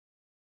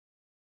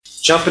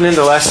jumping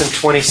into lesson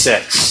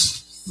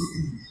 26.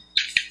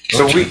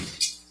 So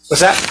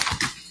what's that?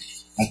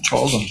 I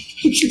told them.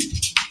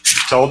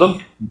 Told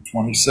them?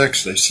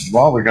 26. They said,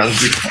 well, we got to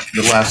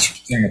do the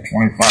last thing at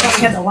 25.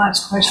 We had the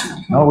last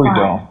question. No, we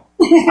don't.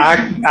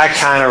 I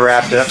kind of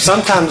wrapped it up.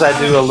 Sometimes I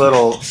do a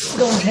little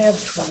Don't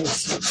have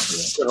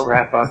 26 yet.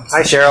 wrap up.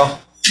 Hi, Cheryl.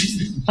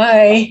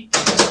 Hi.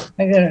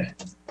 I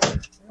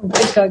don't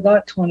think I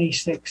got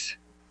 26.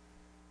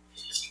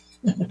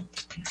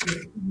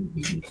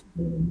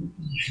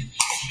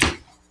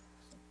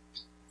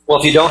 Well,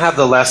 if you don't have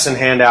the lesson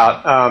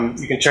handout,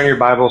 you can turn your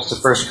Bibles to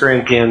 1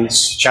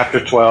 Corinthians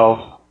chapter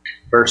 12,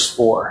 verse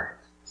 4.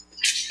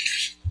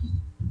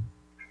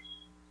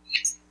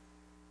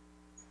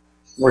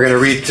 We're going to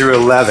read through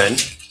 11.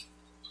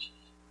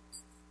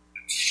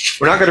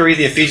 We're not going to read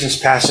the Ephesians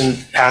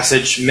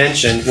passage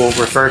mentioned. We'll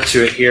refer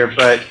to it here.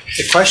 But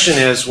the question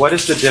is, what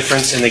is the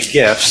difference in the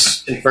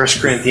gifts in 1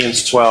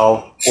 Corinthians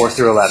 12, 4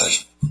 through 11?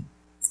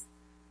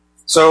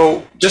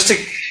 So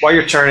while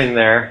you're turning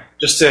there,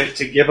 just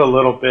to give a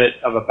little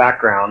bit of a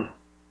background,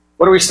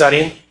 what are we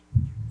studying?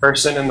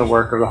 Person and the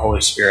work of the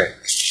Holy Spirit.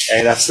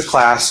 Okay, that's the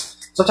class.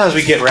 Sometimes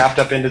we get wrapped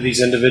up into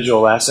these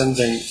individual lessons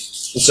and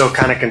so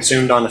kind of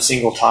consumed on a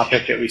single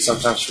topic that we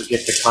sometimes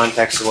forget the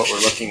context of what we're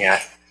looking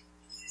at.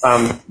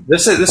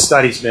 This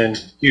study's been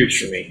huge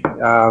for me.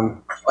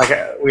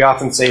 Like we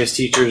often say as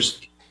teachers,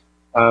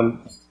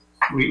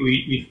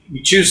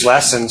 we choose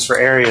lessons for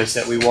areas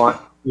that we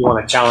want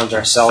to challenge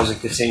ourselves and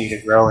continue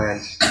to grow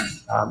in.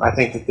 I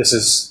think that this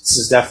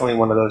is definitely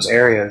one of those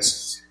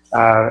areas.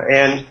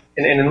 And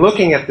in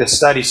looking at this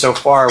study so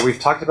far, we've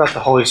talked about the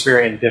Holy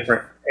Spirit in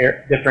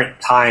different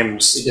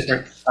times,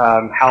 different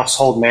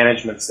household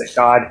managements that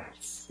God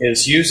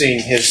is using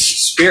His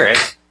Spirit,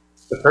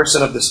 the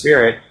person of the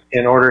Spirit,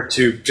 in order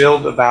to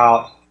build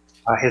about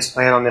His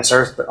plan on this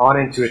earth, but on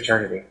into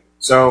eternity.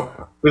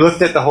 So we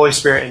looked at the Holy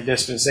Spirit in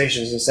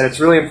dispensations and said it's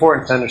really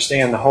important to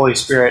understand the Holy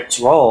Spirit's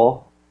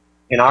role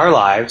in our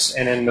lives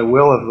and in the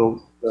will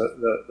of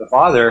the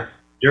Father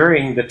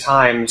during the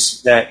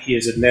times that He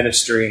is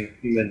administering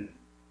the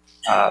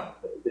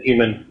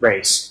human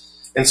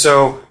race. And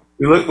so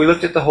we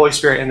looked at the Holy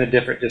Spirit in the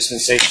different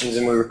dispensations,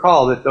 and we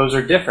recall that those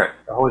are different.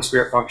 The Holy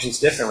Spirit functions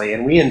differently,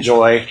 and we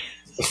enjoy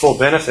the full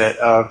benefit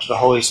of the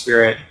Holy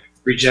Spirit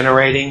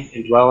regenerating,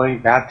 indwelling,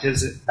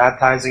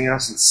 baptizing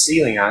us, and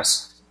sealing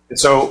us. And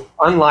so,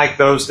 unlike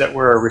those that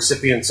were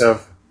recipients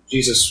of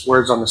Jesus'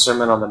 words on the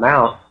Sermon on the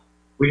Mount,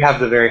 we have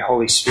the very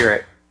Holy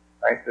Spirit,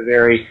 right? The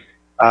very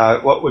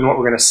what we're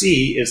going to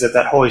see is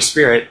that Holy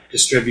Spirit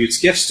distributes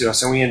gifts to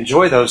us, and we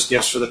enjoy those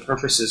gifts for the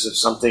purposes of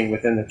something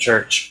within the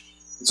church.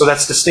 And so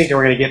that's distinct, and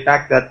we're going to get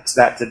back to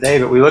that today.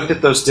 But we looked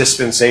at those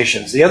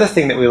dispensations. The other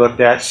thing that we looked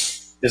at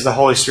is the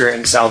Holy Spirit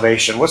in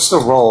salvation. What's the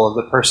role of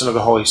the person of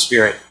the Holy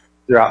Spirit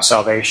throughout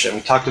salvation?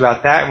 We talked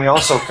about that, and we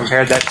also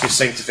compared that to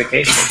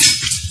sanctification,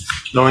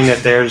 knowing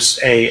that there's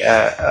a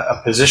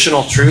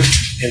positional truth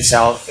in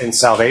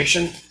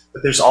salvation,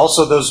 but there's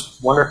also those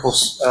wonderful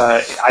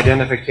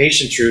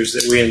identification truths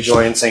that we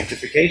enjoy in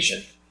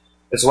sanctification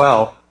as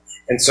well.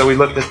 And so we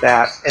looked at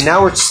that. And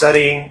now we're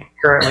studying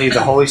currently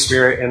the Holy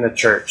Spirit in the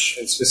church.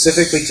 And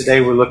specifically today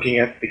we're looking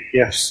at the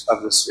gifts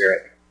of the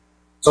Spirit.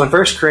 So in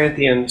 1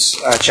 Corinthians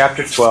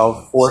chapter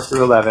 12, 4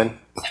 through 11,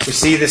 we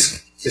see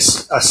this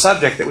a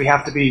subject that we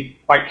have to be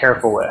quite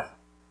careful with.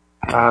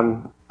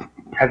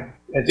 Have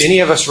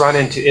any of us run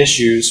into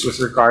issues with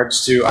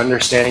regards to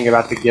understanding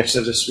about the gifts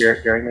of the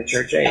Spirit during the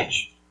church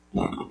age?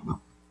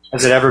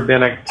 Has it ever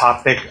been a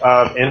topic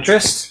of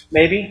interest,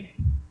 maybe?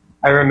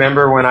 I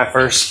remember when I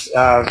first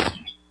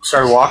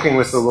started walking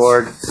with the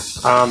Lord,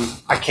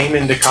 I came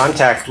into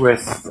contact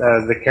with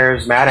the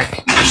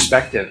charismatic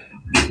perspective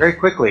very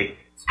quickly.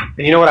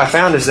 And you know what I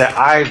found is that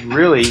I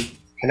really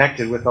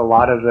connected with a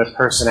lot of the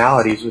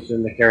personalities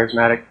within the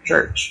charismatic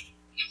church.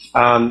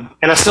 And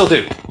I still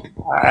do.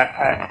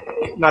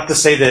 Not to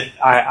say that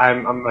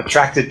I'm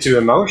attracted to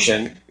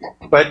emotion,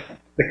 but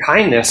the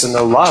kindness and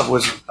the love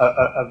was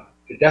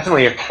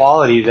definitely a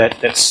quality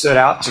that stood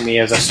out to me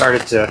as I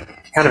started to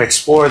kind of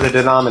explore the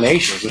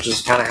denominations, which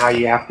is kind of how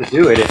you have to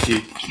do it if you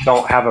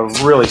don't have a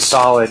really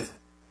solid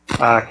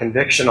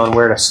conviction on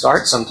where to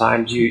start.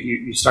 Sometimes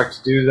you start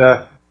to do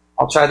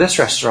I'll try this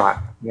restaurant,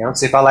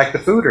 see if I like the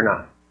food or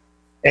not.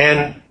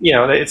 And,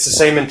 it's the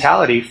same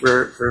mentality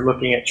for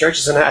looking at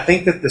churches. And I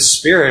think that the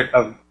spirit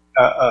of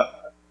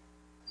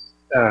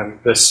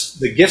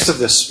the gifts of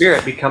the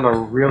Spirit become a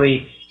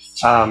really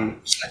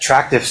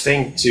attractive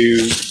thing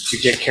to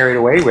get carried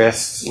away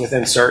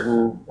within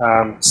certain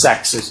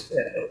sects.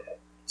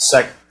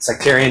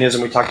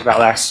 Sectarianism we talked about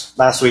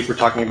last week. We're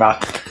talking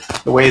about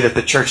the way that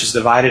the church has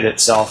divided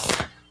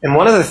itself. And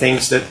one of the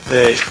things that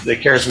the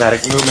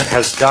charismatic movement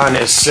has done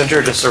is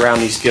centered us around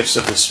these gifts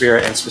of the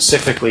Spirit, and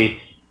specifically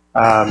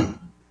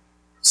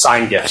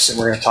sign gifts. And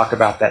we're going to talk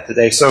about that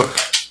today. So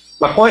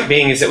my point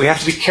being is that we have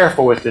to be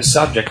careful with this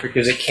subject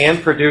because it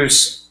can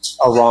produce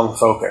a wrong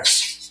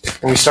focus.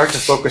 when we start to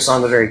focus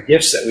on the very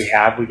gifts that we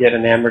have, we get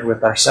enamored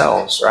with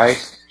ourselves, right?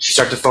 We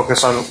start to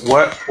focus on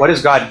what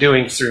is God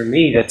doing through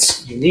me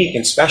that's unique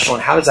and special,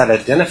 and how does that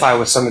identify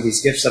with some of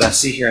these gifts that I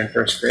see here in 1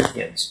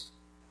 Corinthians?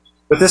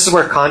 But this is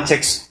where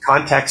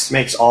context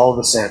makes all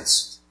the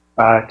sense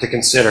to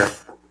consider,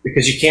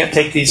 because you can't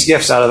take these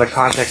gifts out of the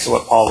context of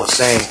what Paul was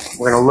saying.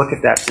 We're going to look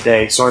at that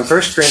today. So in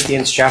 1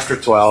 Corinthians chapter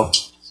 12,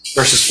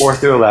 verses 4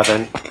 through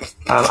 11,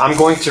 I'm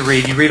going to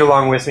read. You read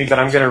along with me, but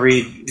I'm going to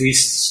read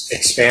Wuest's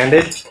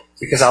expanded,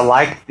 because I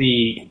like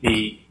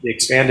the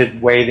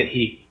expanded way that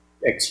he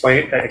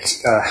explained and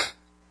expanding,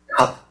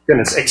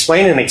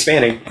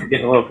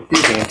 getting a little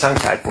confusing and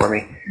tongue-tied for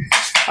me.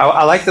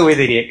 I like the way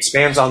that he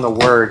expands on the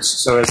words,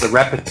 so as the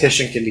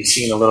repetition can be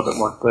seen a little bit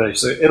more clearly.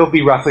 So it'll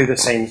be roughly the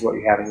same as what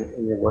you have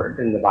in your word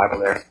in the Bible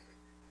there.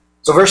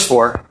 So verse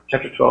 4,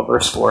 chapter 12,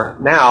 verse 4.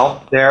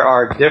 Now there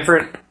are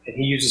different, and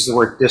he uses the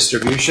word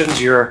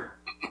distributions. Your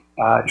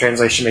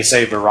translation may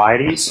say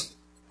varieties.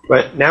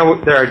 But now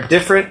there are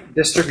different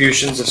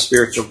distributions of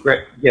spiritual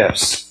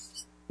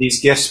gifts.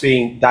 These gifts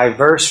being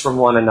diverse from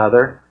one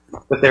another,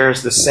 but there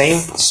is the same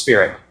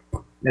Spirit.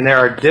 And there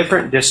are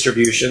different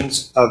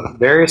distributions of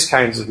various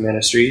kinds of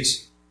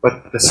ministries,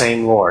 but the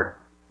same Lord.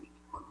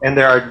 And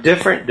there are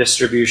different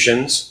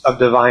distributions of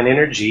divine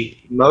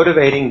energy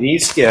motivating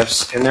these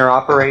gifts in their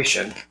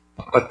operation,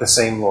 but the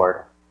same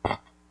Lord.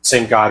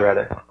 Same God,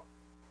 rather.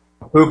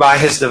 Who by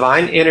his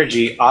divine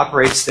energy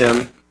operates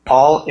them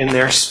all in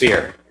their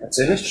sphere. That's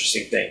an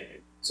interesting thing.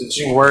 It's an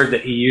interesting word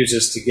that he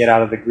uses to get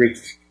out of the Greek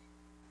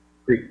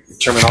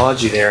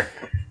terminology there.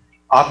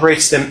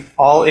 Operates them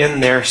all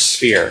in their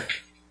sphere.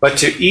 But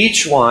to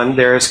each one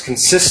there is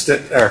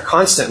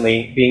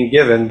constantly being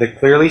given the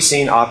clearly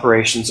seen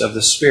operations of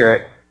the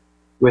Spirit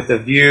with a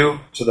view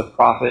to the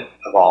profit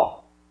of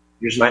all.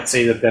 You might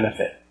say the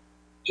benefit.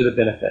 To the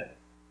benefit.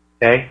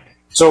 Okay?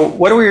 So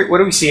what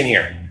are we seeing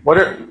here?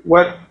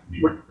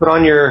 Put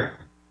on your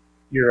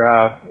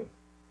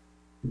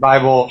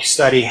Bible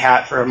study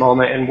hat for a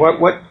moment, and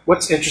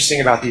what's interesting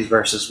about these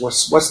verses?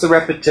 What's the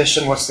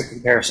repetition? What's the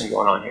comparison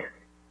going on here?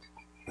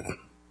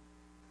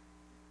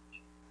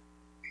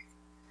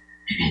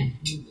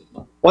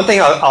 One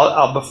thing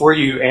I'll before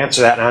you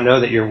answer that, and I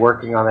know that you're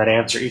working on that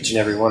answer, each and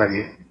every one of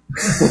you.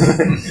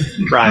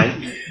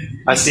 Brian,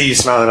 I see you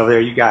smiling over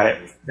there. You got it.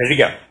 Ready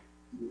to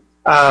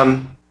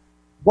go.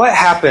 What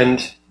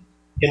happened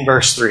in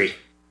verse 3?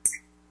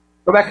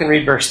 Go back and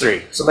read verse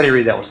 3. Somebody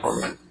read that one for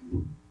me.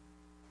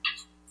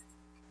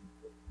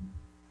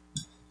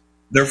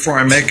 Therefore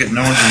I make it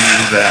known to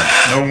you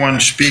that no one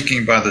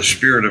speaking by the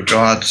Spirit of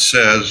God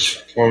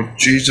says, quote,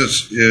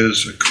 Jesus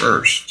is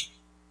accursed.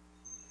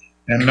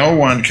 And no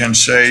one can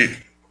say,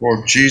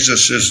 quote,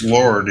 Jesus is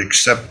Lord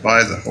except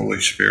by the Holy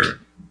Spirit.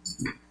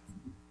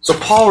 So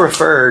Paul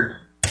referred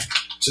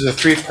to the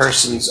three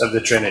persons of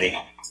the Trinity.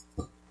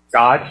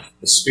 God,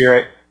 the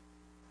Spirit,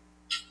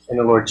 and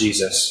the Lord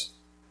Jesus.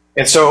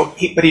 And so,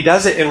 but he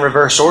does it in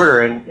reverse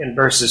order in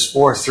verses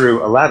 4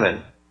 through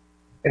 11.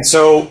 And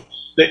so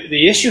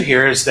the issue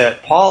here is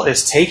that Paul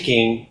is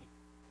taking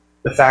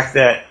the fact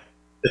that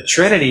the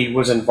Trinity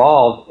was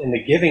involved in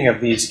the giving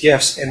of these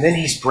gifts, and then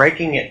he's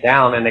breaking it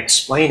down and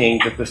explaining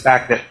that the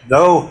fact that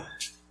though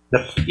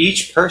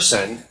each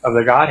person of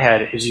the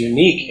Godhead is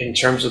unique in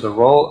terms of the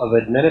role of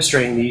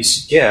administering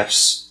these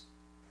gifts,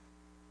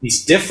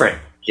 these different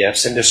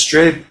gifts, and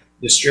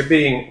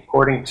distributing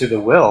according to the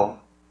will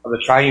of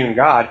the triune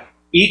God,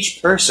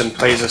 each person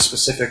plays a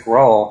specific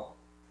role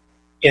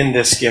in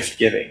this gift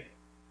giving.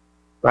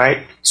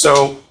 Right?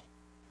 So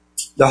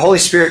the Holy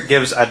Spirit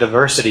gives a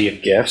diversity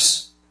of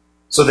gifts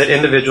so that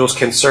individuals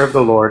can serve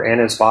the Lord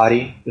and his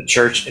body, the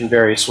church, in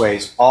various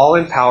ways, all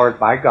empowered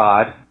by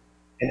God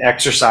and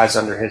exercised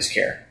under his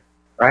care.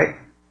 Right?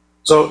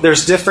 So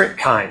there's different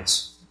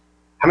kinds.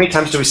 How many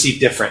times do we see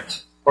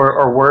different?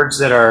 Or words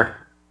that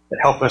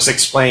help us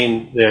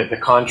explain the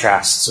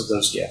contrasts of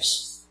those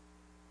gifts?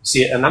 We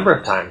see it a number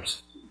of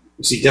times.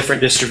 We see different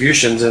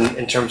distributions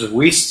in terms of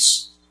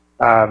Wuest's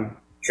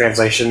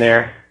translation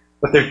there.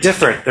 But they're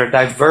different, they're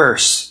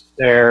diverse,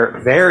 they're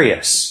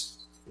various.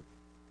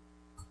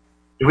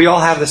 Do we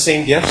all have the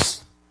same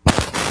gifts?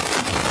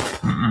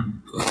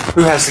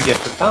 Who has the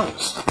gift of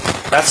tongues?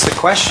 That's the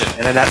question.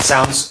 And that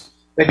sounds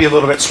maybe a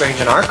little bit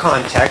strange in our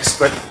context,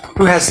 but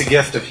who has the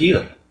gift of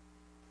healing?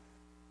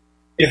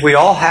 If we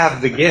all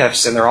have the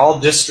gifts and they're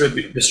all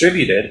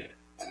distributed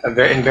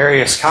in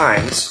various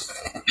kinds,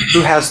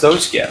 who has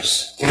those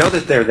gifts? We know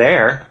that they're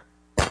there,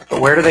 but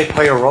where do they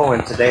play a role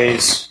in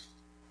today's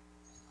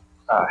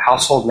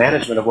household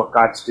management of what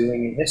God's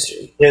doing in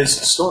history, his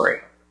story?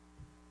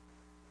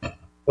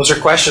 Those are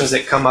questions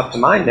that come up to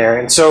mind there.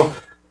 And so,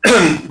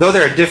 though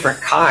there are different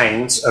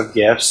kinds of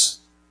gifts,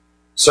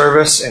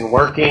 service and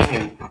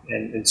working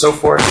and so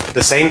forth,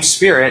 the same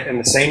Spirit and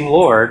the same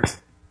Lord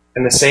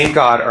and the same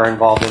God are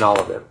involved in all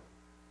of them.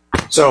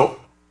 So,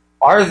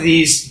 are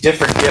these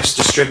different gifts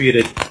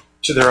distributed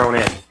to their own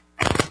end?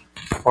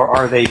 Or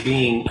are they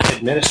being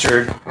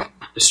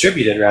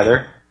distributed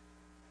rather,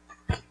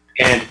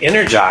 and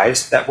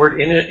energized? That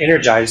word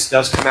energized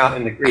does come out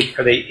in the Greek.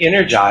 Are they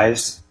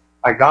energized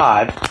by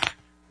God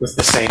with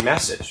the same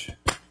message,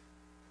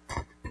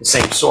 the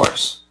same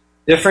source.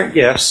 Different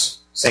gifts,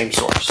 same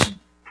source.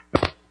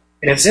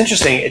 And it's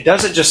interesting, it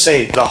doesn't just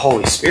say the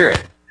Holy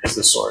Spirit as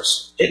the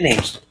source. It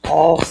names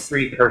all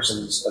three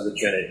persons of the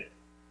Trinity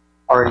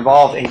are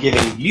involved in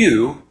giving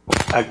you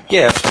a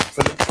gift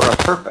for a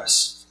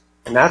purpose.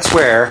 And that's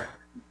where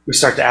we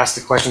start to ask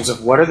the questions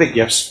of what are the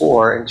gifts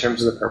for in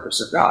terms of the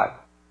purpose of God.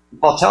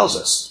 Paul tells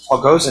us.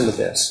 Paul goes into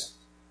this.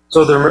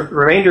 So the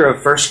remainder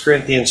of 1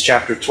 Corinthians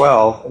chapter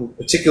 12, and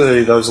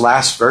particularly those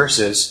last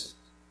verses,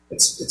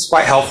 it's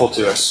quite helpful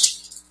to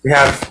us. We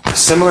have a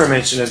similar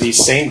mention of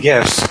these same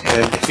gifts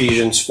in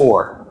Ephesians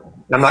 4.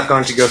 And I'm not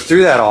going to go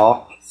through that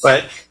all,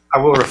 but I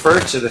will refer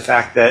to the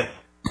fact that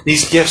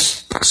these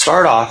gifts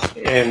start off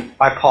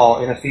by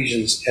Paul in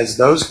Ephesians as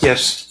those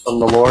gifts from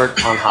the Lord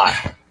on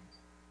high.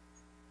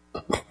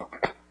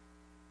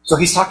 So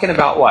he's talking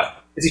about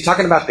what? Is he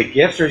talking about the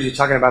gift or is he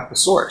talking about the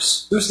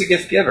source? Who's the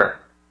gift giver?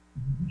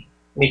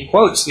 And he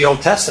quotes the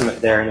Old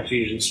Testament there in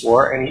Ephesians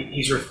 4, and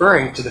he's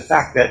referring to the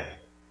fact that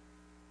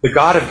the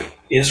God of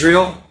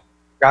Israel,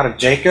 God of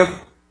Jacob,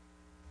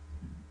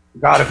 the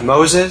God of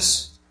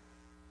Moses,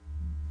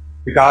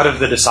 the God of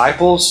the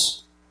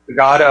disciples, the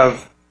God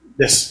of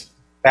this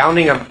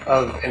founding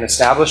of and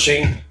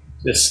establishing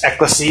this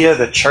ecclesia,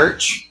 the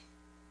church,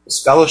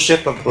 this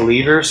fellowship of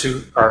believers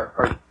who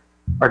are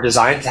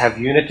designed to have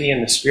unity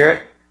in the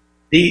Spirit.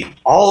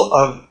 All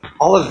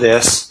of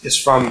this is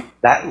from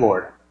that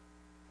Lord,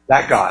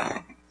 that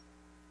God.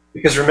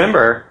 Because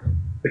remember,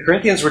 the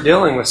Corinthians were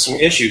dealing with some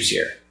issues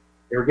here.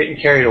 They were getting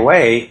carried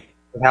away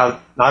with how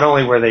not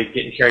only were they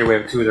getting carried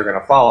away with who they're going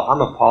to follow.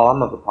 I'm of Paul,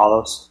 I'm of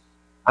Apollos,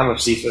 I'm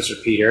of Cephas or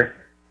Peter.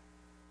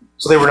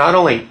 So they were not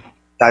only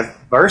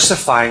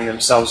diversifying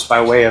themselves by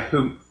way of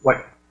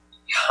what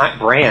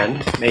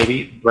brand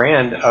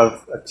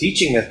of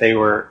teaching that they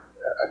were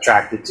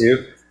attracted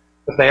to,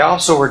 but they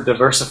also were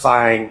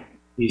diversifying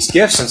these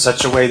gifts in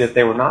such a way that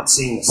they were not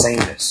seeing the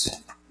sameness.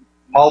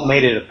 Paul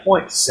made it a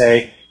point to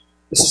say,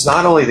 this is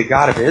not only the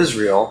God of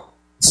Israel,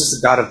 this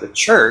is the God of the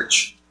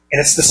church,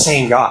 and it's the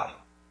same God,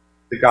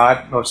 the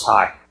God Most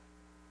High,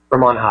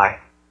 from on high.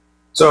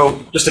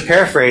 So, just to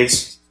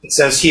paraphrase, it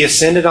says, He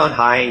ascended on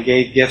high and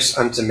gave gifts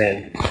unto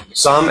men,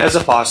 some as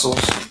apostles,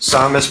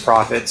 some as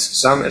prophets,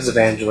 some as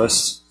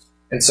evangelists,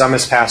 and some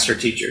as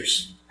pastors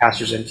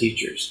and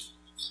teachers.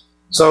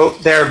 So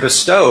they're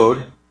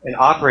bestowed and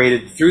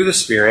operated through the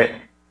Spirit,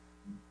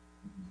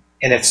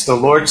 and it's the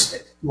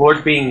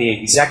Lord being the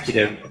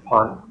executive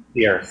upon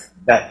the earth.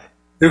 That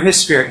through His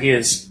Spirit He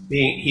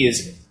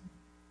is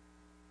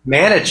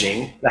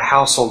managing the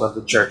household of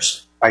the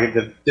church by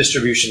the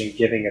distribution and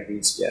giving of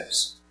these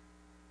gifts.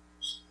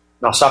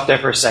 And I'll stop there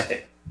for a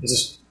second.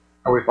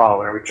 Are we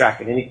following? Are we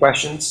tracking? Any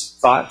questions?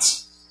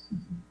 Thoughts?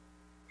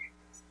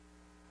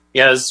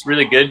 Yeah, it's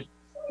really good,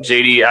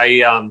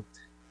 JD.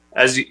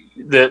 As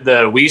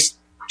the Weiss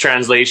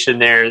translation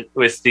there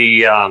with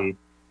the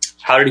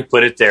how did he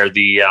put it there?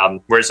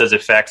 The where it says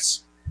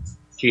effects,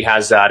 he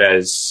has that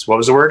as, what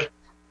was the word?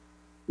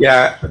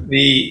 Yeah,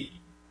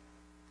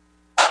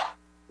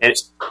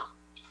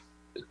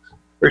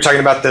 we're talking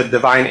about the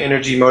divine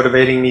energy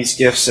motivating these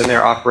gifts in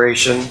their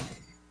operation.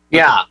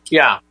 Yeah.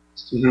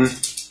 Mm-hmm.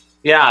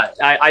 Yeah,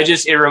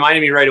 it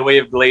reminded me right away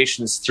of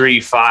Galatians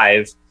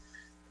 3:5,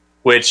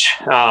 which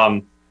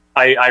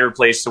I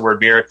replaced the word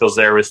miracles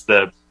there with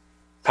the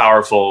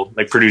powerful,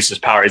 like produces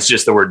power. It's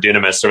just the word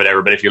dunamis or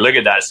whatever. But if you look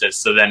at that, it says,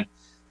 so then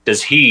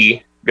does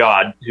He,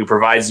 God, who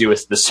provides you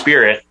with the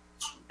Spirit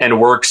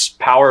and works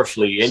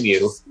powerfully in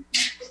you,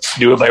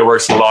 do it by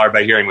works of the law or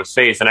by hearing with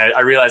faith? And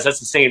I realize it's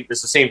the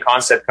same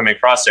concept coming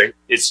across there.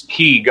 It's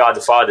He, God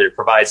the Father,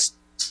 provides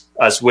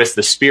us with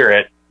the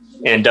Spirit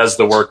and does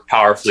the work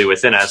powerfully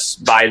within us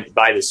by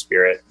the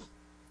Spirit.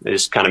 I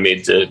just kind of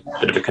made a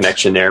bit of a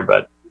connection there,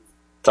 but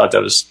thought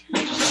that was...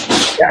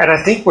 Yeah, and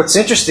I think what's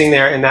interesting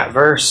there in that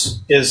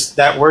verse is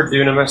that word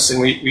dunamis, and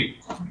we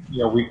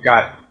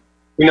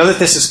know that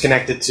this is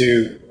connected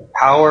to the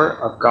power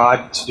of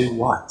God to do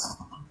what?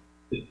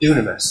 The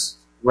dunamis,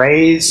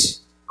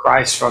 raise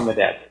Christ from the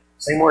dead.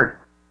 Same word.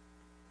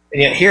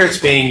 And yet here it's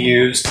being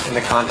used in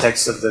the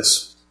context of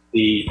this,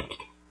 the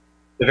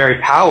very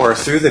power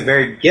through the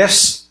very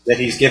gifts that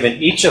He's given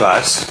each of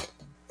us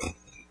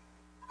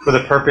for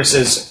the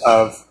purposes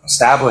of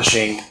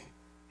establishing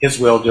His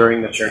will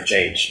during the church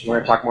age. We're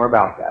going to talk more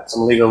about that. So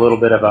I'm going to leave a little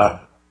bit of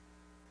a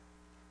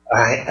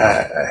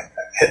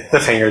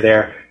cliffhanger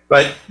there.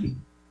 But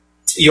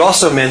you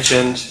also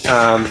mentioned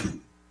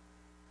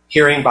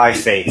hearing by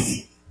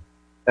faith.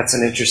 That's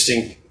an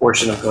interesting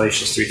portion of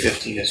Galatians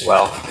 3:15 as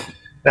well.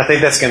 And I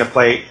think that's going to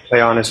play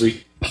on as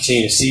we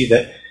continue to see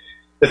that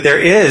there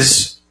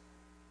is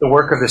the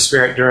work of the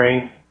Spirit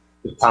during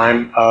the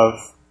time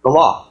of the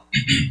law.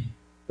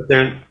 But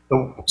they're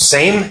the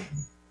same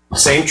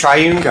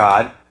triune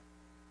God,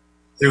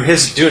 through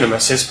His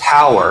dunamis, His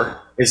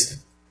power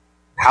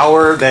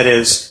that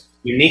is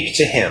unique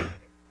to Him,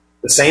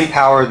 the same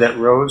power that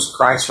rose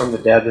Christ from the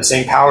dead, the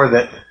same power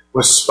that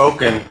was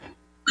spoken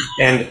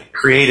and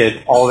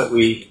created all that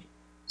we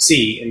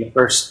see in the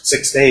first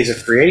 6 days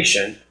of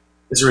creation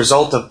is a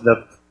result of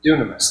the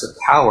dunamis, the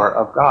power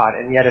of God,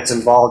 and yet it's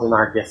involved in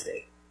our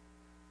gifting.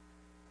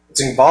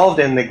 It's involved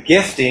in the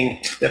gifting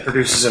that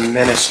produces a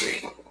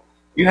ministry.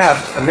 You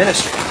have a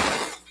ministry.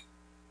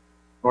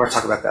 We'll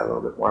talk about that a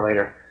little bit more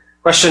later.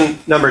 Question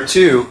number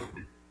 2.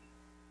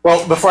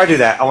 Well, before I do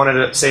that, I wanted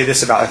to say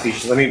this about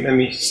Ephesians. Let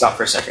me stop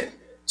for a second.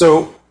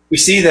 So we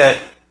see that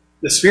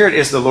the Spirit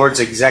is the Lord's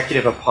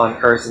executive upon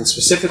earth, and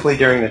specifically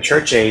during the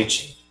church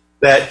age,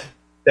 that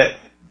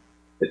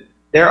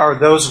there are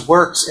those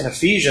works in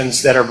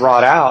Ephesians that are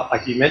brought out,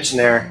 like you mentioned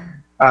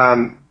there,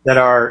 that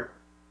are,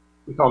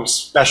 we call them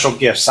special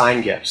gifts,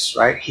 sign gifts,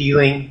 right?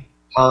 Healing,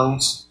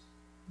 tongues.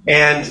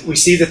 And we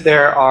see that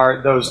there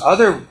are those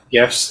other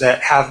gifts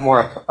that have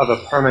more of a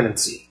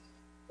permanency,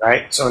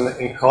 right? So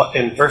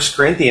in 1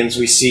 Corinthians,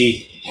 we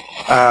see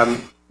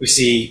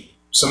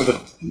some of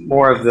the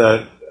more of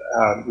the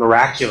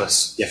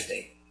miraculous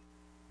gifting.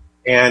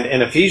 And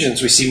in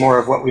Ephesians, we see more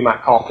of what we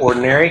might call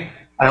ordinary.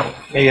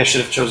 Maybe I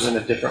should have chosen a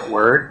different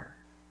word,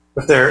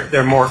 but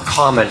they're more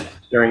common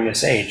during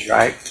this age,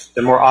 right?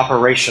 They're more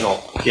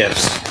operational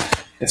gifts.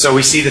 And so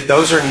we see that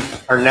those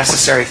are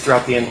necessary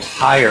throughout the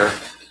entire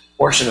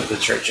portion of the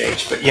church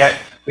age. But yet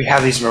we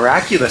have these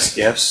miraculous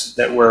gifts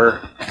that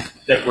were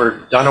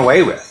done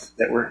away with,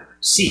 that were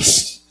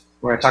ceased.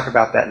 We're going to talk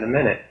about that in a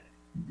minute.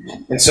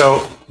 And so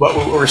what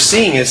we're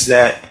seeing is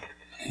that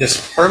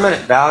this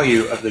permanent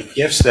value of the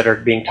gifts that are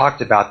being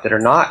talked about that are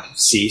not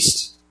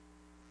ceased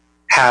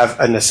have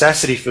a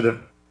necessity for the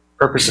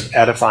purpose of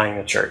edifying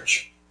the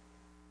church.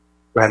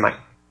 Go ahead, Mike.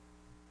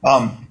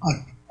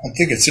 I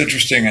think it's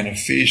interesting in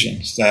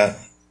Ephesians that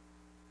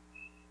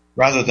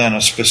rather than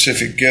a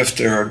specific gift,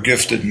 there are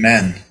gifted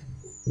men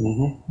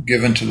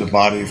given to the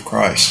body of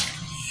Christ.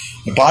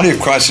 The body of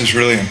Christ is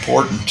really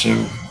important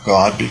to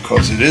God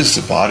because it is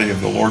the body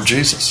of the Lord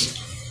Jesus.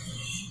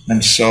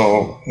 And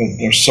so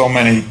there's so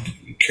many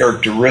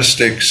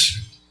characteristics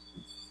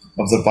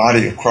of the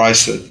body of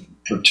Christ that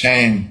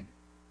pertain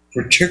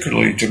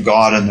particularly to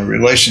God and the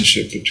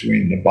relationship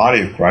between the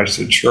body of Christ,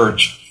 the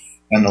church,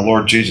 and the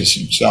Lord Jesus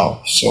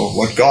himself. So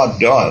what God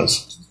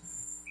does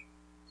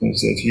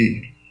is that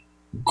he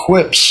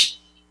equips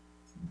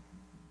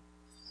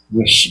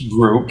this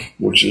group,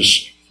 which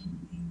is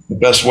the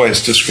best way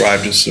it's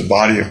described as the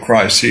body of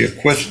Christ. He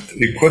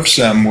equips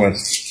them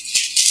with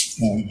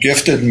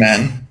gifted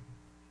men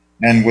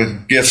and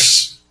with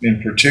gifts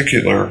in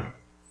particular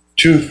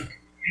to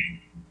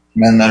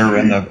men that are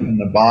in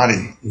the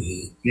body,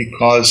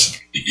 because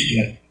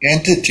the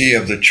entity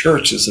of the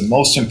church is the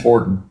most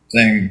important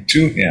thing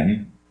to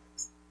him,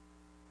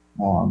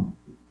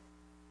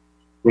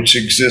 which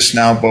exists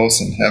now both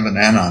in heaven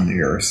and on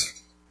the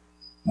earth.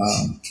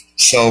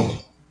 So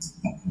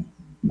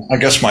I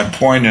guess my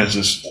point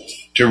is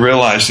to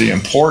realize the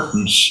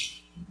importance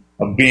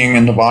of being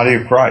in the body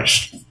of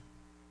Christ.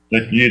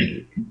 That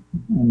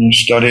when you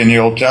study in the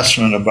Old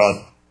Testament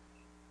about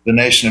the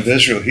nation of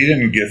Israel, he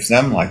didn't give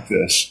them like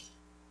this.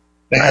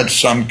 They had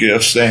some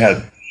gifts. They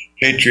had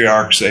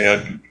patriarchs. They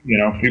had,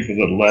 people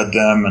that led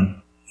them,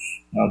 and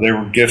they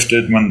were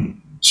gifted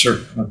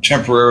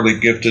temporarily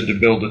gifted to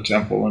build a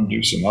temple and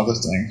do some other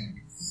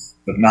things,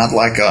 but not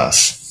like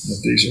us. That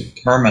these are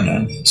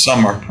permanent.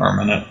 Some are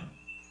permanent,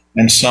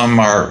 and some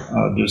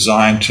are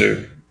designed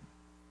to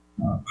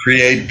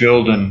create,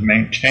 build, and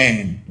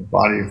maintain the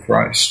body of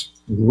Christ.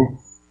 Mm-hmm.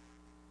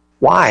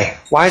 Why?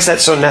 Why is that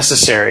so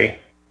necessary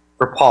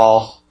for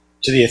Paul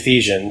to the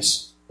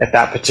Ephesians at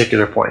that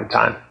particular point in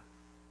time?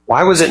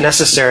 Why was it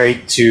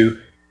necessary to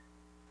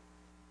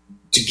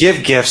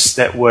give gifts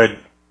that would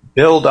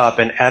build up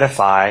and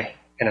edify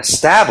and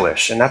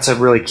establish, and that's a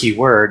really key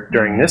word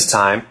during this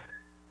time?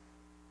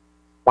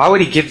 Why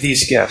would he give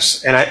these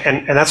gifts?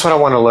 And that's what I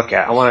want to look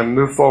at. I want to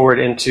move forward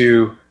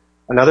into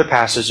another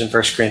passage in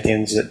 1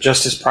 Corinthians that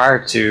just is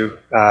prior to,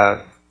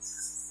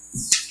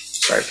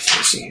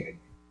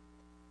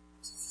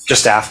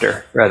 just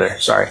after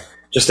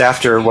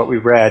what we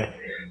read.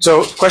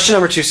 So question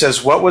number 2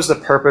 says, what was the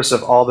purpose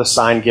of all the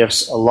sign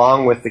gifts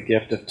along with the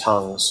gift of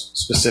tongues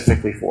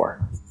specifically for?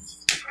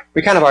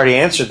 We kind of already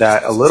answered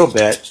that a little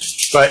bit,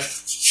 but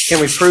can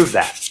we prove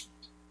that?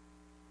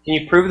 Can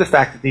you prove the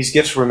fact that these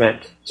gifts were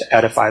meant to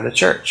edify the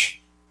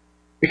church?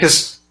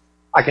 Because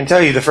I can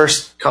tell you the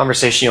first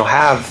conversation you'll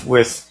have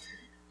with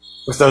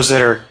those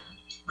that are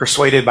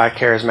persuaded by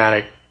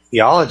charismatic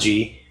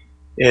theology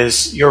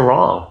is, you're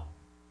wrong.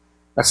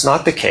 That's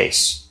not the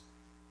case.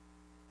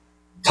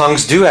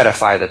 Tongues do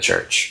edify the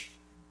church.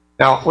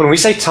 Now, when we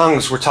say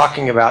tongues, we're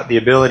talking about the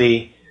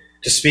ability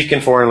to speak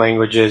in foreign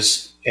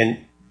languages,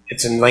 and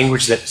it's in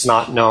language that's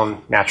not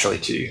known naturally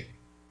to you.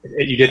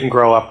 You didn't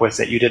grow up with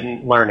it. You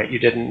didn't learn it. You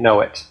didn't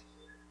know it.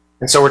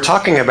 And so we're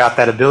talking about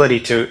that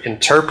ability to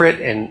interpret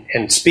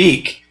and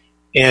speak,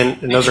 and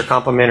those are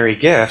complementary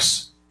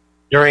gifts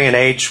during an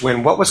age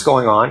when what was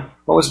going on?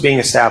 What was being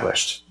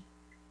established?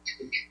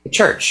 The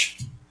church.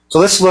 So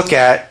let's look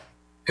at,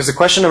 because the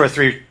question number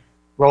 3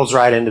 rolls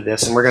right into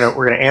this, and we're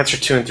gonna answer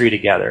 2 and 3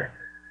 together.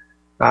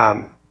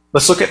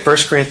 Let's look at 1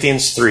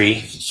 Corinthians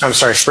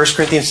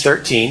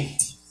 13.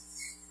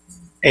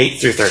 8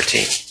 through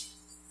 13.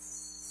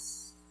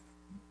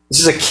 This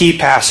is a key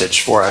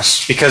passage for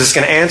us because it's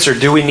going to answer,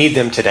 do we need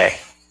them today?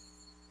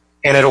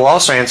 And it will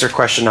also answer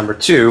question number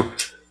 2,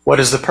 what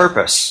is the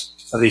purpose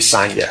of these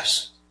sign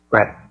gifts? Go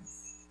ahead.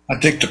 I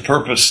think the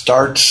purpose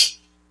starts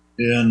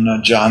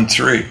in John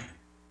 3,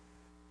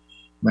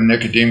 when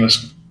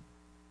Nicodemus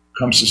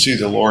comes to see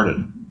the Lord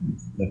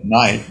at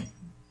night.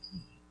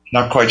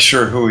 Not quite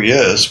sure who he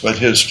is, but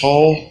his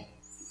whole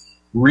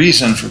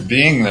reason for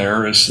being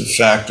there is the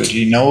fact that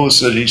he knows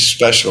that he's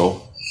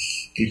special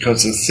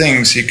because of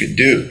things he could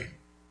do.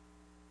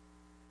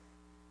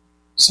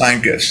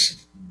 Sign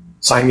gifts.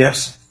 Sign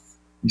gifts?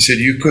 He said,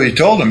 he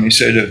told him, he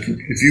said,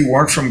 if you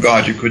weren't from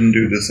God, you couldn't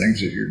do the things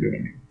that you're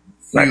doing.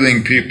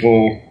 Healing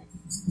people,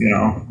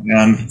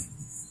 and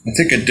I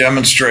think it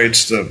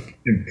demonstrates the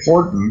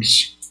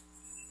importance,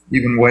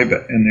 even way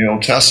back in the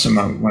Old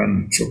Testament,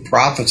 when for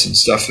prophets and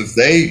stuff, if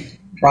they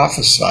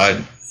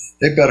prophesied,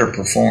 they better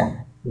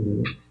perform.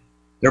 Mm-hmm.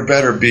 There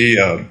better be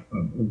a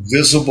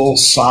visible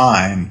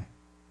sign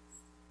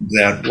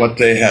that what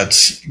they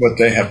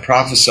had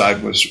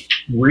prophesied was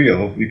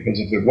real, because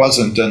if it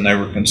wasn't, then they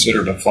were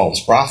considered a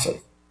false prophet.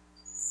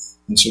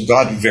 And so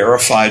God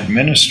verified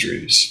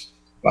ministries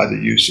by the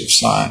use of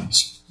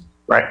signs.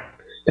 Right.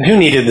 And who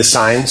needed the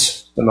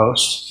signs the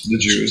most? The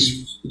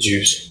Jews. The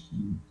Jews.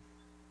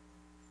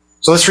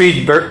 So let's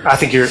read, I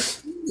think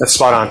that's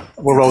spot on.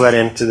 We'll roll that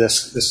into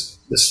this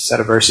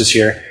set of verses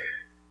here.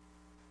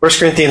 1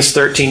 Corinthians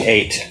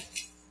 13:8.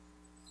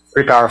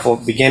 Pretty powerful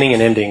beginning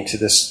and ending to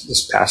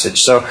this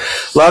passage. So,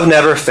 love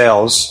never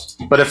fails,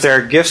 but if there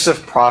are gifts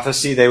of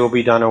prophecy, they will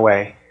be done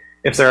away.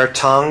 If there are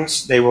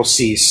tongues, they will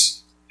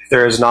cease. If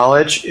there is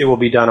knowledge, it will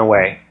be done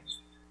away.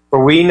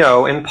 For we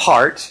know in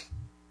part,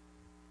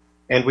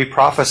 and we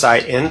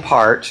prophesy in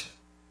part,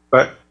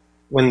 but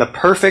when the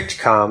perfect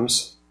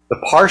comes, the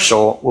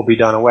partial will be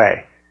done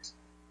away.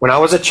 When I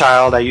was a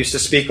child, I used to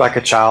speak like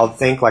a child,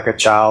 think like a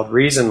child,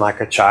 reason like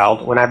a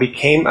child. When I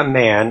became a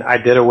man, I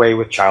did away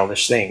with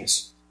childish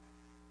things.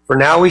 For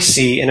now we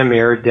see in a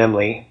mirror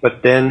dimly,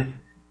 but then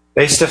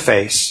face to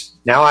face.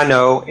 Now I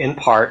know in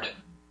part,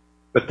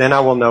 but then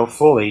I will know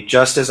fully,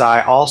 just as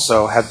I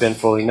also have been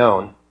fully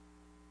known.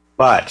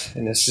 But,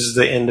 and this is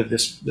the end of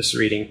this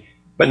reading,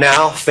 but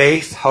now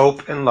faith,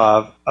 hope, and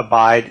love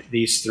abide,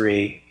 these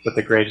three, but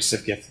the greatest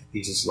of gifts of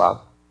these is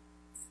love.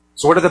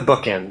 So what are the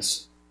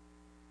bookends?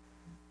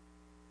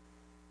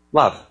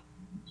 Love.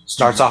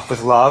 Starts off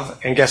with love,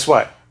 and guess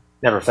what?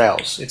 Never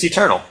fails. It's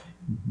eternal.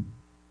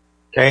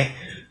 Okay?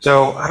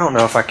 So, I don't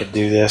know if I could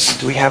do this.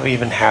 Do we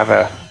even have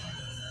a...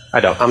 I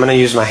don't. I'm going to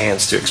use my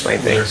hands to explain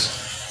things.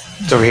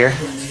 It's over here?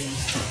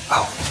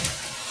 Oh.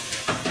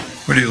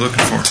 What are you looking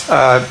for?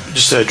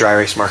 Just a dry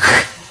erase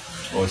marker.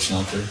 Oh, it's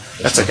not there?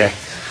 That's okay.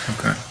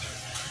 Okay.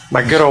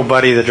 My good old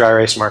buddy, the dry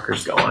erase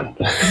marker's gone.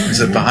 Is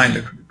it behind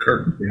the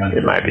curtain?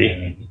 It might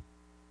be.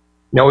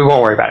 No, we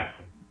won't worry about it.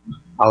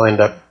 I'll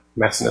end up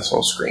messing this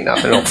whole screen up.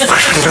 You can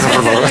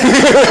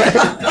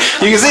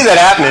see that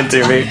happening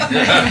to me.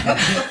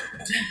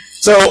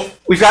 So,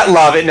 we've got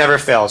love, it never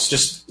fails.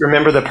 Just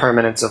remember the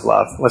permanence of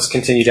love. Let's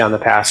continue down the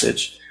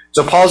passage.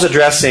 So, Paul's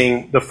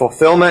addressing the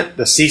fulfillment,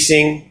 the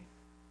ceasing,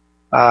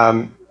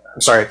 Paul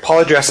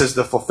addresses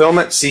the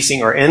fulfillment,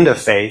 ceasing, or end of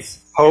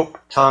faith, hope,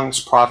 tongues,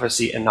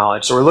 prophecy, and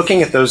knowledge. So, we're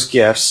looking at those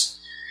gifts,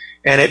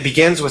 and it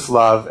begins with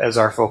love as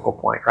our focal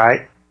point,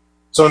 right?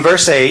 So, in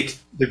verse 8,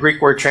 the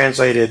Greek word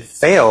translated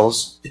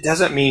fails, it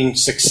doesn't mean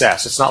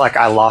success. It's not like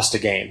I lost a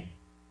game.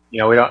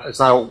 It's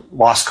not a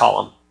loss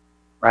column,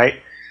 right?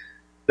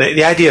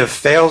 The idea of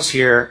fails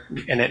here,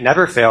 and it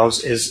never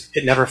fails, is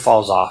it never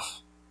falls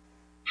off.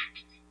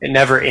 It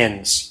never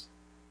ends.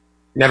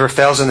 It never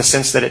fails in the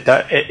sense that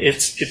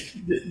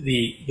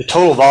the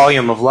total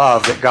volume of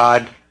love that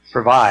God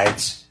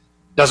provides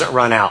doesn't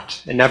run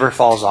out. It never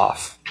falls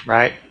off,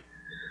 right?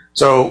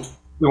 So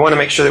we want to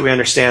make sure that we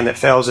understand that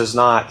fails is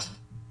not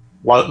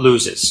what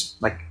loses.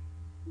 Like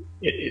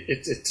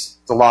it's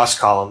the loss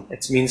column.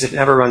 It means it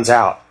never runs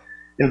out.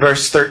 And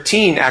verse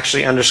 13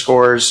 actually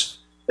underscores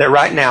that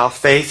right now,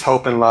 faith,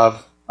 hope, and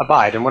love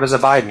abide. And what does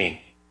abide mean?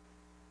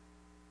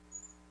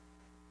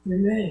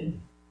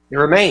 Remain. It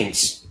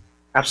remains.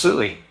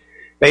 Absolutely.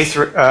 Faith.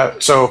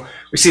 So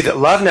we see that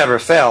love never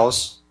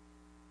fails,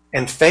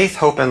 and faith,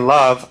 hope, and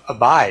love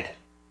abide.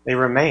 They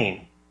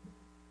remain.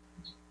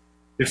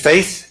 Do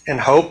faith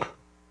and hope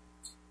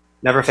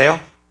never fail?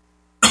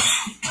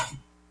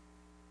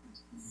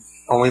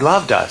 Only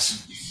love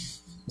does.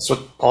 That's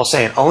what Paul's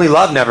saying. Only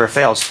love never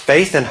fails.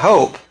 Faith and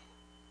hope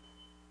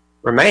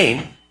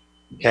remain.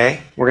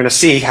 Okay? We're going to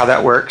see how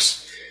that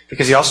works,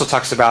 because he also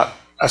talks about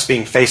us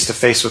being face to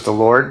face with the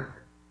Lord.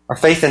 Are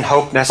faith and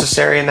hope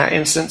necessary in that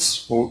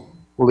instance? We'll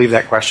leave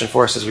that question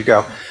for us as we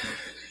go.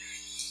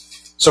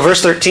 So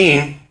verse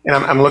 13, and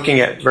I'm looking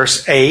at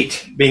verse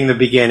 8 being the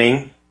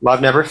beginning.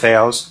 Love never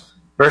fails.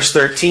 Verse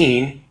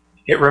 13,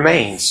 it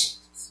remains.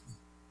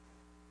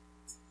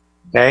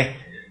 Okay?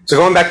 So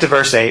going back to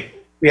verse 8,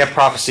 we have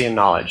prophecy and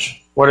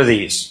knowledge. What are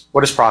these?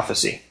 What is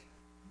prophecy?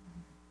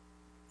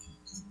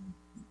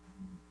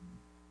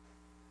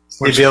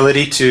 The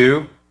ability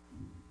to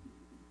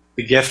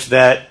the gift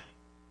that...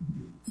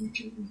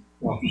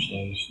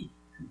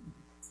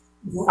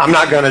 I'm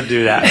not going to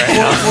do that right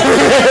now.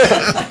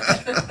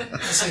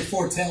 I say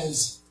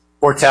foretells.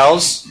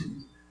 Foretells?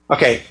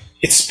 Okay,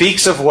 it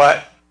speaks of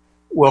what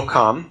will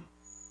come,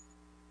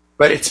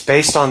 but it's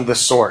based on the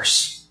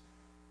source.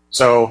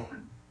 So,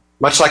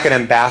 much like an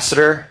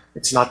ambassador,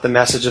 it's not the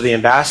message of the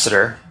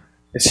ambassador.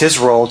 It's his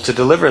role to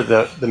deliver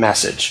the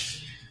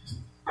message.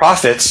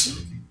 Prophets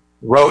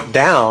wrote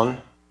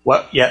down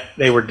what yet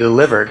they were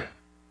delivered,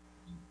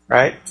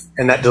 right?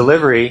 And that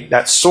delivery,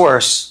 that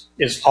source,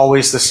 is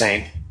always the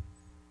same.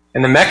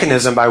 And the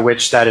mechanism by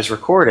which that is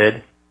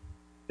recorded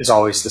is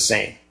always the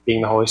same,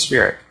 being the Holy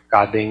Spirit,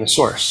 God being the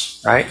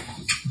source, right?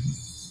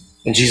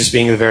 And Jesus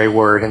being the very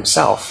Word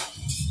himself.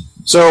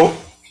 So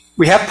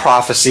we have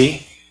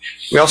prophecy.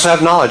 We also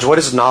have knowledge. What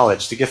is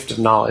knowledge? The gift of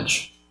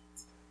knowledge.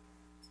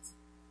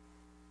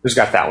 Who's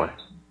got that one?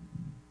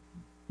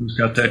 Who's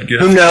got that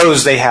gift? Who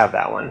knows they have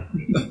that one?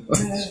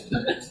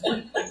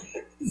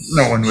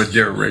 No one would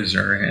dare raise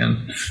their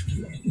hand.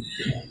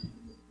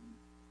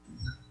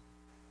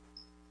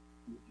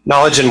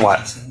 Knowledge in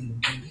what?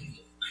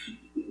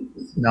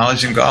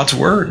 Knowledge in God's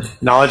Word.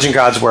 Knowledge in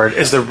God's Word.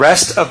 Is the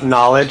rest of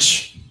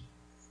knowledge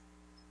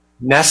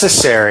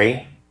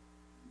necessary?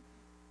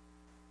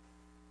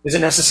 Is it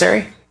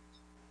necessary?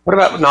 What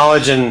about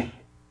knowledge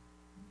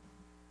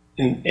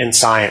in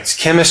science?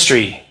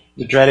 Chemistry,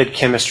 the dreaded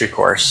chemistry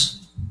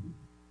course.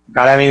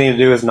 Got anything to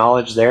do with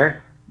knowledge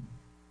there?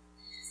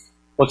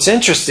 Well, it's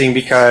interesting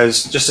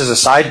because, just as a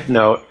side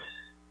note,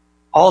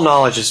 all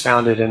knowledge is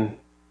founded in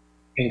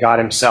God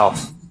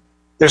himself.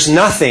 There's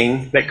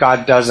nothing that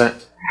God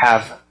doesn't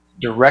have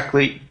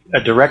a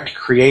direct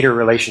creator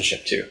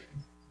relationship to.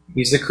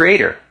 He's the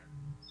creator.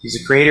 He's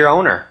the creator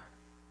owner.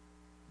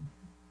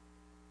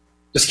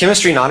 Does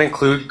chemistry not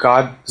include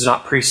God, does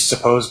not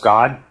presuppose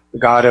God, the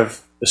God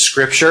of the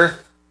Scripture?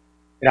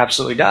 It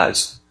absolutely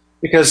does.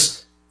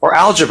 Because, or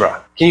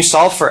algebra, can you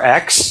solve for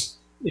x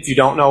if you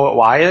don't know what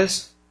y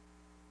is?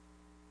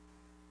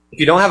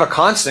 If you don't have a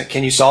constant,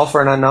 can you solve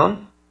for an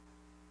unknown?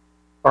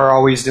 Or are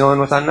always dealing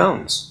with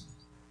unknowns?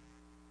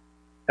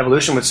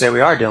 Evolution would say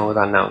we are dealing with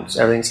unknowns.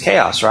 Everything's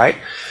chaos, right?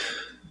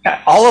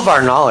 All of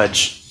our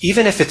knowledge,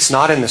 even if it's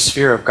not in the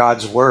sphere of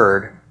God's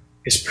Word,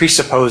 is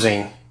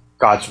presupposing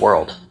God's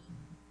world.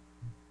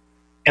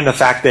 And the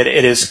fact that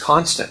it is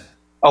constant.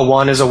 A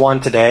 1 is a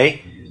 1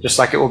 today, just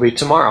like it will be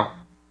tomorrow.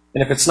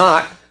 And if it's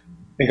not,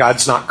 then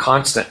God's not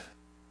constant.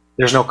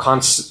 There's no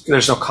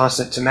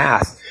constant to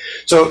math.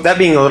 So that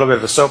being a little bit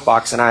of a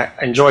soapbox, and I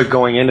enjoy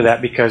going into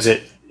that because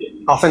it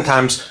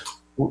oftentimes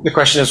the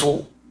question is,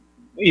 well,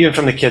 even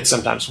from the kids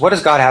sometimes, what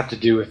does God have to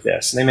do with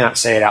this? And they may not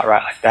say it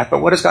outright like that,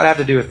 but what does God have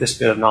to do with this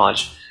bit of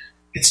knowledge?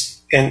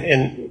 It's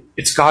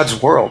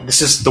God's world.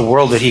 This is the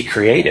world that he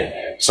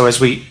created. So as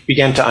we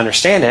begin to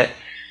understand it,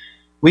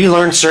 we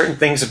learn certain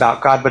things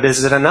about God, but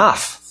is it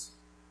enough?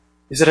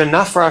 Is it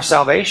enough for our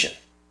salvation?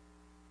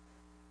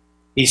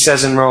 He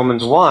says in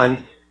Romans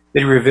 1 that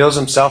he reveals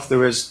himself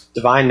through his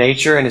divine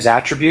nature and his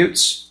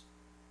attributes,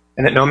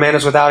 and that no man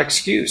is without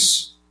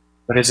excuse.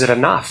 But is it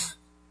enough?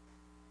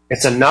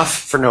 It's enough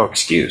for no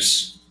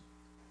excuse.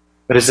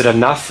 But is it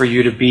enough for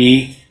you to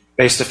be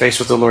face to face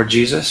with the Lord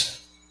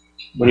Jesus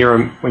when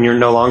you're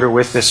no longer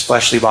with this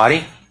fleshly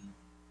body?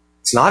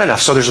 It's not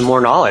enough. So there's more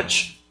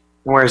knowledge.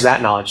 And where is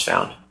that knowledge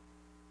found?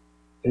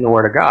 In the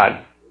Word of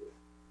God.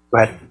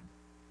 Go ahead.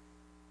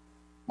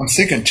 I'm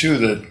thinking too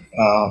that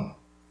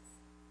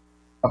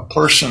a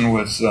person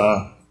with,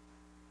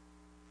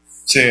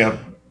 say,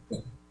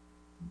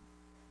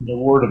 the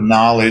word of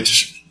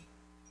knowledge,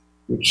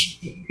 which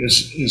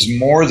is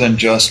more than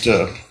just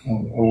a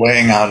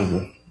laying out of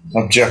the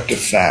objective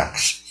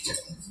facts.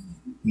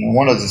 You know,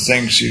 one of the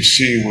things you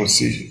see with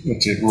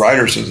the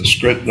writers of the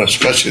script,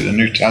 especially the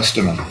New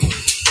Testament,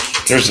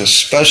 there's a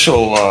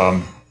special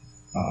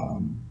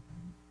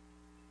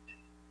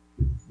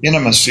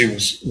intimacy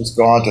with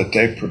God that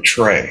they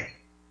portray.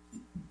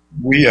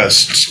 We as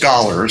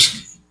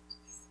scholars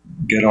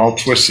get all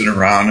twisted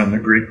around in the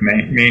Greek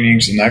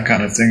meanings and that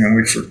kind of thing, and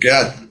we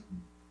forget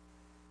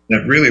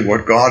that really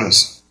what God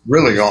is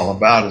really all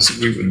about is that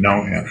we would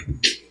know him.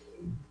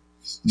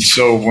 And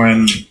so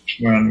when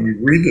we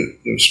read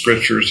the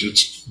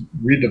scriptures,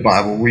 read the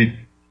Bible,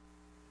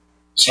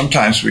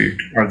 sometimes we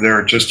are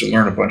there just to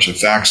learn a bunch of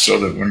facts so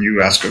that when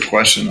you ask a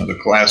question of the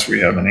class, we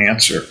have an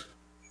answer.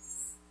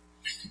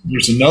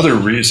 There's another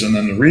reason,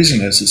 and the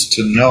reason is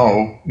to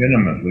know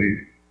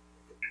intimately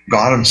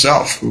God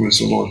himself, who is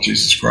the Lord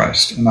Jesus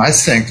Christ. And I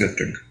think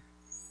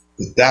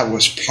that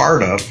was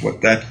part of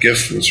what that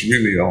gift was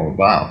really all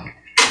about.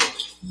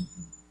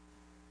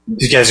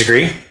 Do you guys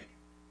agree?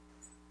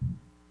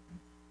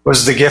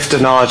 Was the gift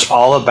of knowledge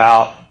all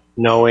about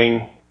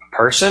knowing a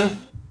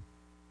person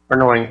or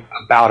knowing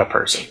about a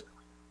person?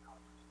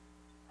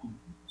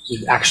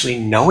 Actually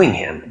knowing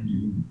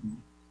him.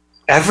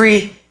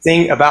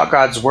 Everything about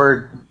God's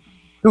Word,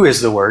 who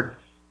is the Word?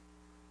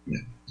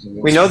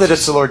 We know that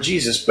it's the Lord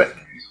Jesus, but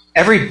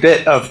every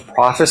bit of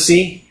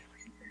prophecy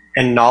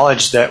and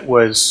knowledge that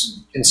was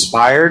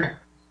inspired,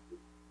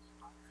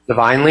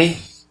 divinely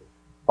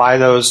by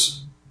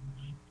those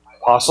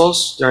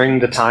apostles during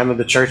the time of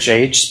the church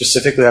age.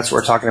 Specifically, that's what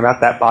we're talking about,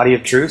 that body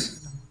of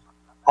truth.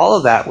 All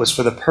of that was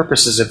for the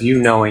purposes of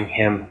you knowing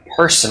him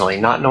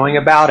personally, not knowing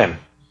about him.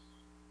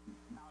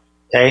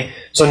 Okay?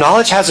 So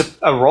knowledge has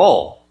a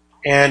role.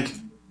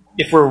 And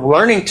if we're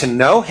learning to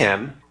know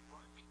him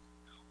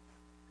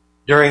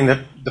during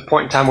the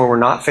point in time where we're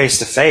not face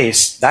to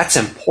face, that's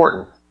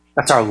important.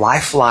 That's our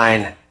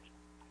lifeline,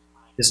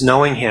 is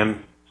knowing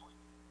him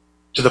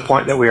to the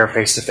point that we are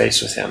face to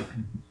face with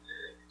him.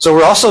 So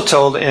we're also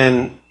told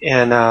in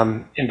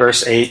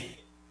verse 8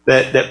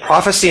 that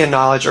prophecy and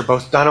knowledge are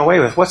both done away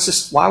with. What's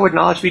this? Why would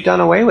knowledge be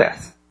done away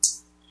with?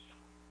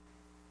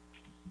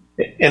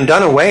 And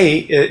done away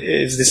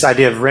is this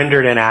idea of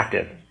rendered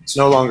inactive. It's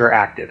no longer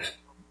active.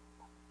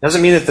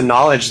 Doesn't mean that the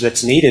knowledge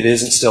that's needed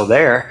isn't still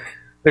there.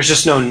 There's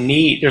just no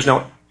need. There's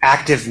no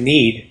active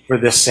need for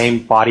this same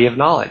body of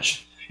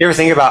knowledge. You ever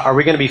think about, are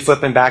we going to be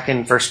flipping back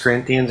in 1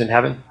 Corinthians in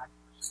heaven?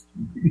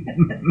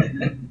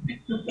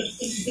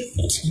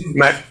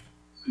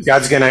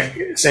 God's going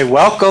to say,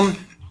 welcome.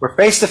 We're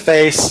face to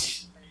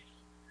face.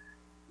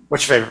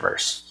 What's your favorite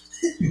verse?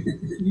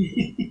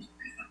 You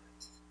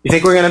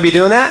think we're going to be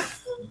doing that?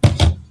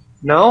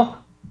 No?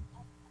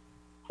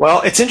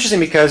 Well, it's interesting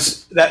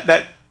because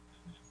that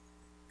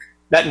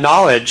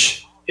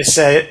knowledge is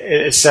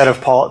said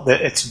of Paul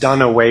that it's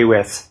done away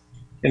with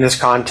in this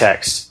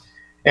context.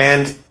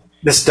 And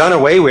this done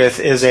away with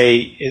is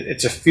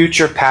it's a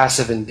future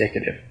passive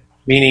indicative,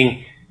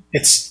 meaning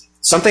it's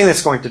something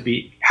that's going to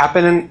be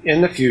happening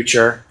in the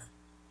future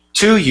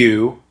to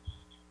you,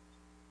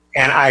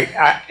 and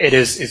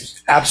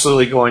it's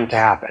absolutely going to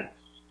happen.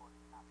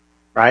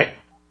 Right?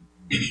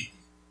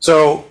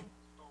 So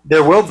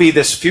there will be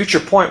this future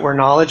point where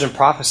knowledge and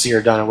prophecy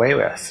are done away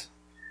with.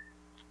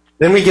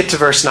 Then we get to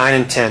verse 9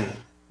 and 10.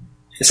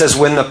 It says,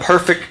 when the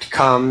perfect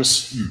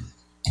comes,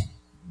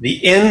 the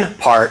in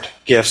part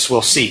gifts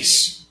will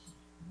cease.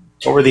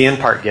 What were the in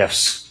part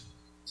gifts?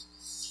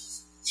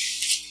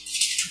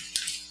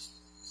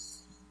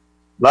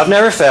 Love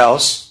never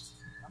fails.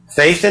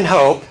 Faith and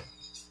hope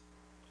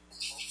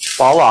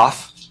fall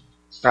off,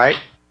 right?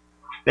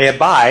 They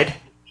abide,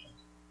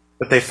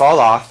 but they fall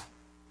off.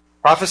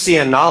 Prophecy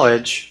and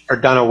knowledge are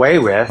done away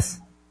with.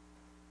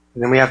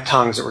 And then we have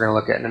tongues that we're going to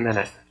look at in a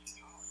minute.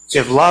 So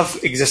you have love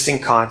existing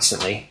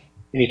constantly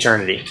in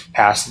eternity,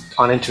 past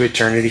on into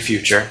eternity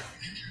future.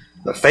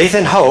 But faith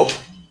and hope,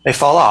 they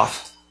fall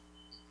off.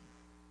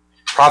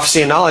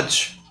 Prophecy and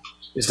knowledge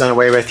is done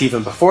away with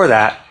even before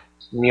that,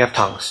 and you have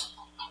tongues.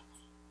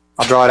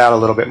 I'll draw it out a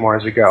little bit more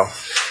as we go.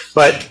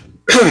 But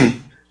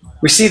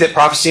we see that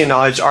prophecy and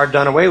knowledge are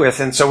done away with,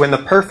 and so when the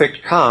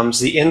perfect comes,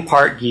 the in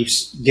part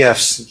gifts.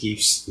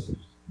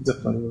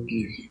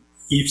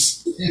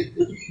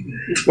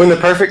 When the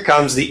perfect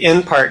comes, the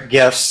in part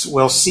gifts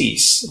will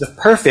cease. The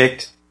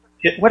perfect,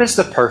 what is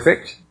the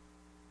perfect?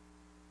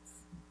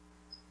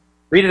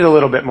 Read it a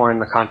little bit more in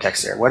the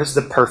context there. What is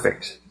the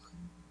perfect?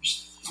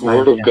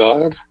 Word of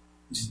God.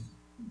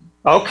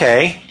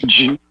 Okay.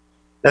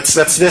 That's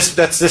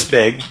this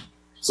big.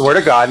 It's the Word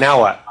of God. Now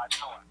what?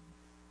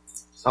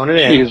 Own it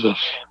in.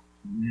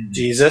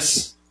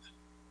 Jesus.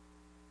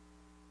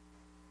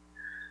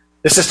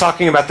 This is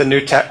talking about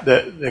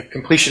the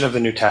completion of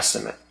the New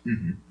Testament,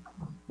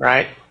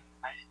 right?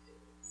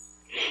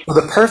 Well,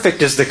 the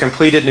perfect is the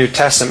completed New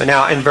Testament.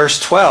 Now, in verse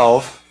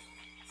 12,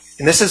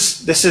 and this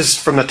is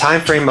from the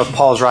time frame of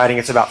Paul's writing.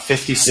 It's about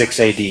 56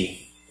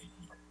 A.D.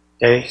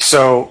 Okay,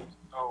 so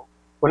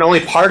when only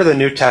part of the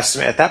New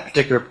Testament at that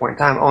particular point in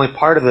time, only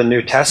part of the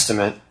New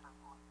Testament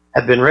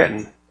had been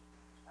written,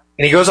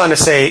 and he goes on to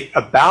say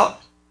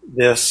about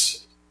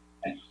this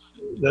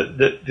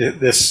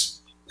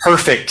this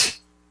perfect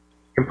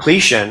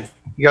completion,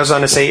 he goes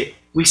on to say,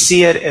 we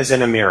see it as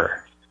in a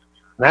mirror.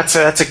 And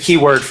that's a key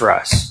word for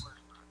us.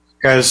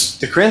 Because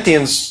the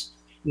Corinthians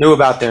knew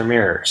about their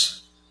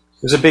mirrors.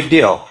 It was a big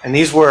deal. And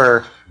these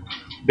were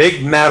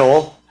big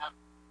metal,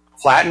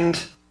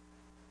 flattened,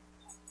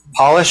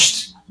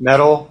 polished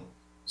metal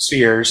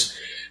spheres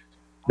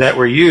that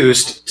were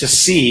used to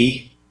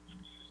see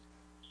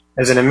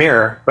as in a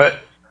mirror. But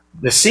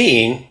the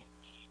seeing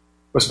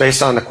was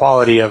based on the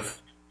quality of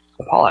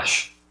the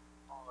polish.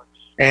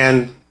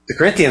 And the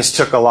Corinthians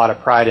took a lot of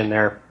pride in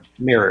their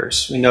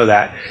mirrors. We know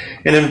that.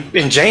 And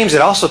in James, it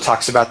also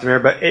talks about the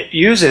mirror, but it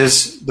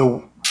uses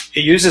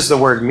the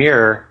word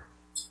mirror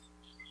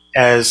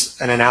as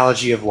an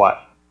analogy of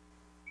what?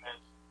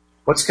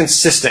 What's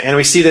consistent? And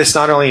we see this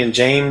not only in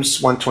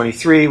James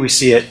 1:23, we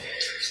see it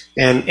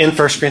in 1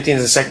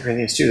 Corinthians and 2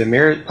 Corinthians 2. The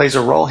mirror plays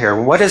a role here.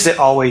 What is it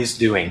always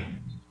doing?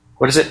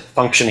 What is it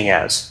functioning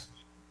as?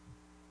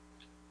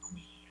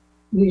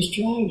 He's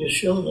trying to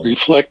show them.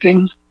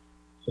 Reflecting.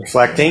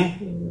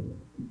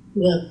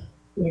 That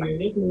when you're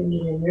looking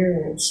into the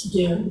mirror, it's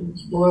dim,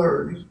 it's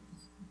blurred.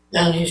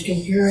 And he's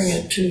comparing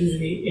it to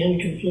the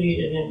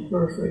incomplete and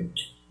imperfect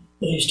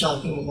that he's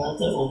talking about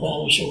that will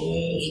vanish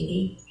away, isn't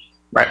he?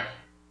 Right.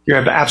 You're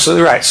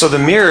absolutely right. So the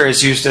mirror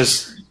is used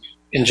as,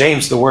 in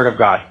James, the Word of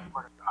God.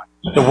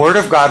 The Word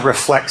of God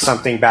reflects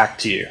something back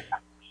to you.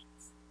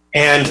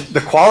 And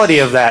the quality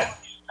of that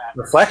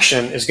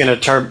reflection is going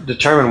to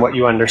determine what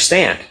you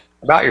understand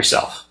about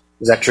yourself.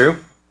 Is that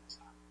true?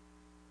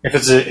 If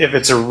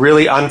it's a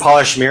really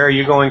unpolished mirror, are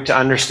you going to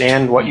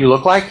understand what you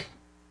look like?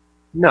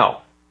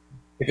 No.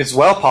 If it's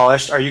well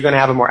polished, are you going to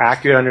have a more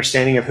accurate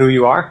understanding of who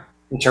you are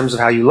in terms of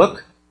how you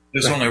look?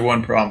 There's only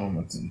one problem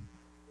with them.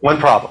 One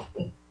problem.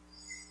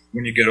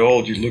 When you get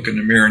old, you look in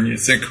the mirror and you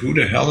think, who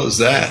the hell is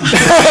that?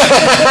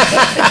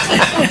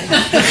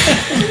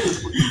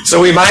 So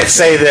we might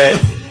say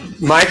that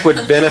Mike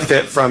would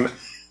benefit from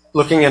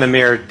looking in a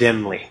mirror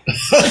dimly.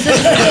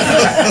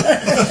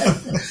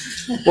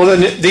 Well,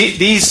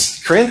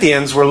 these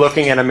Corinthians were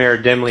looking at a mirror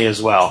dimly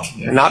as well.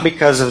 And not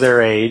because of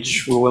their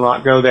age. We will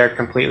not go there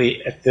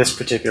completely at this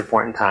particular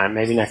point in time,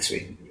 maybe next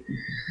week.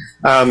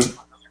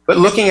 But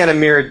looking at a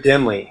mirror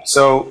dimly.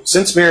 So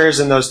since mirrors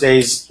in those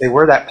days, they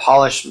were that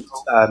polished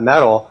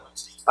metal,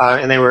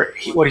 and they were.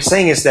 What he's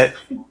saying is that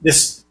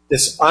this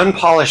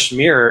unpolished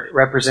mirror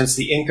represents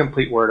the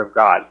incomplete Word of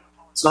God.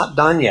 It's not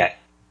done yet,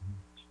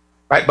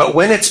 right? But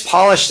when it's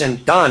polished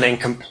and done and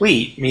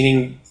complete,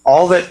 meaning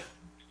all that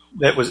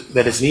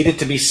is needed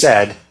to be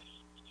said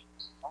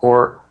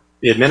for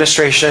the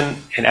administration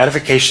and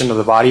edification of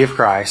the body of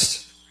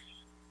Christ,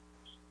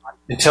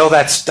 until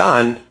that's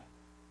done,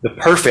 the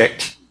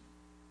perfect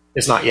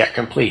is not yet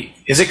complete.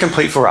 Is it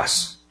complete for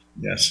us?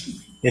 Yes.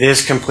 It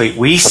is complete.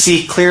 We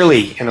see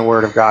clearly in the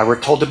Word of God. We're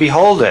told to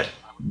behold it.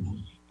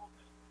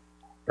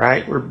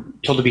 Right? We're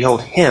told to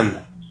behold Him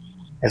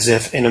as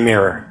if in a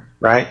mirror.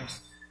 Right?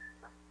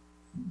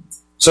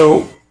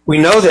 So we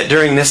know that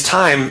during this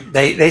time,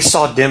 they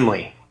saw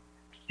dimly.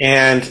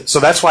 And so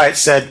that's why it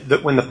said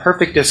that when the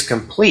perfect is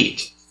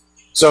complete.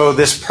 So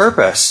this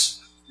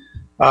purpose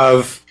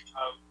of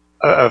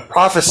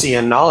prophecy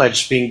and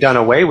knowledge being done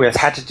away with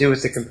had to do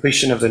with the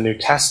completion of the New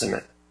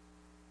Testament.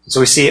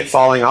 So we see it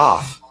falling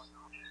off.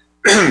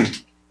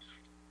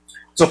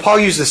 So Paul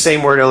used the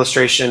same word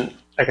illustration,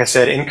 like I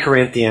said, in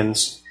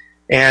Corinthians.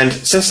 And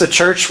since the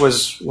church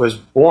was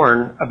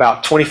born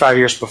about 25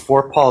 years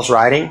before Paul's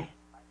writing,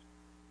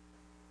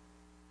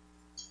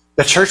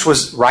 the church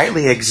was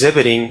rightly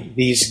exhibiting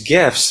these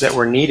gifts that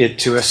were needed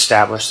to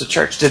establish the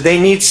church. Did they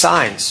need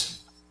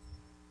signs?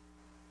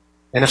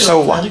 And if so,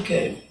 what?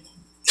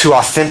 To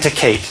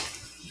authenticate.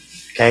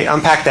 Okay,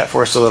 unpack that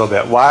for us a little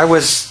bit. Why were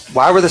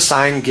the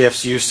sign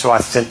gifts used to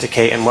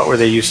authenticate, and what were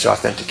they used to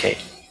authenticate?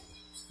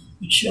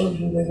 It showed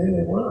who they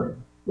really were.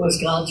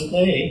 Was God's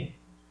obey.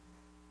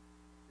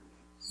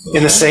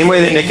 In the same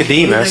way that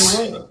Nicodemus,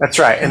 that's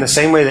right, in the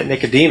same way that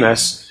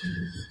Nicodemus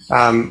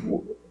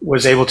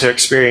was able to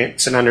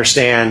experience and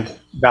understand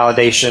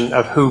validation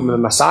of who the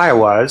Messiah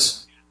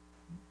was,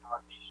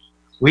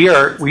 we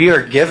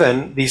are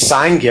given these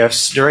sign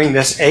gifts during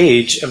this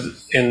age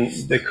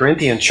in the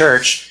Corinthian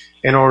church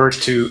in order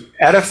to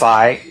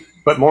edify,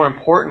 but more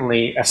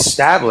importantly,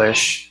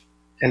 establish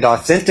and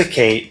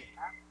authenticate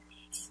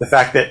the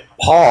fact that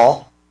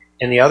Paul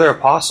and the other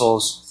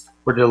apostles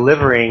were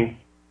delivering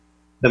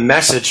the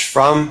message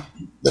from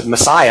the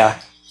Messiah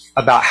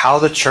about how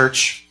the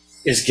church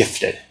is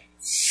gifted.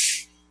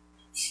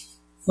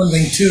 One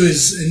thing, too,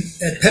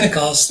 is at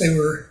Pentecost, they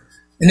were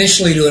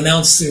initially to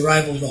announce the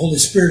arrival of the Holy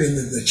Spirit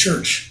into the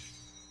church.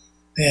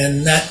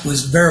 And that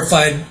was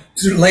verified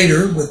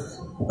later with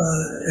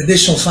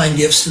additional sign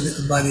gifts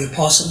by the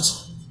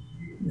apostles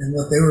and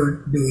what they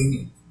were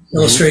doing,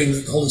 illustrating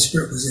that the Holy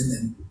Spirit was in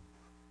them.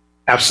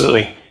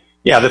 Absolutely.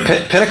 Yeah, the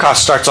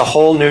Pentecost starts a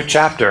whole new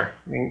chapter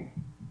in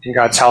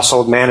God's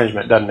household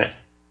management, doesn't it?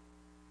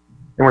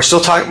 And we're still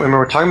talking, when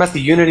we're talking about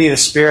the unity of the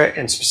Spirit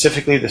and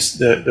specifically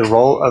the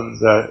role of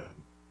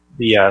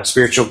the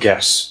spiritual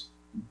gifts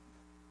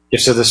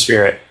of the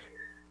Spirit.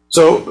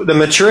 So the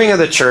maturing of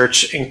the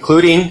church,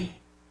 including,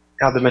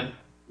 I'm going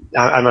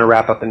to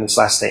wrap up in this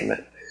last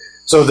statement.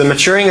 So the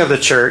maturing of the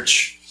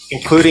church,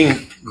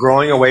 including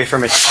growing away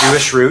from its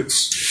Jewish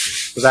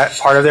roots, was that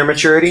part of their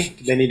maturity?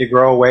 Did they need to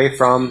grow away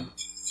from,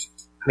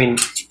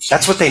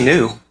 that's what they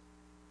knew.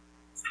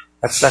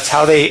 That's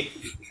how they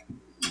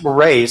were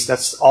raised.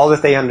 That's all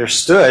that they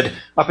understood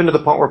up until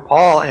the point where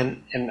Paul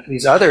and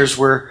these others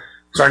were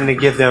starting to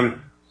give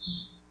them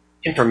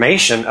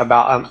information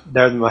about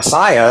the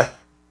Messiah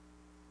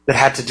that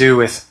had to do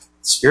with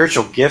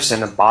spiritual gifts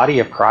in the body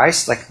of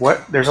Christ.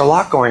 There's a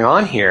lot going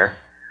on here.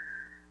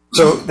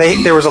 So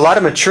there was a lot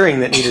of maturing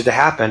that needed to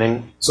happen.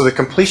 And so the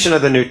completion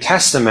of the New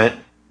Testament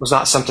was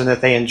not something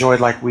that they enjoyed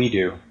like we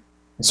do.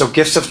 And so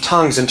gifts of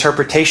tongues,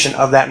 interpretation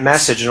of that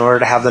message in order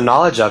to have the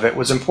knowledge of it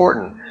was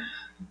important.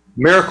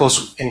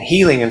 Miracles and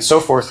healing and so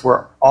forth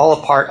were all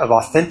a part of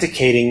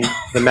authenticating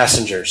the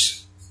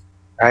messengers.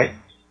 Right?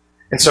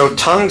 And so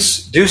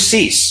tongues do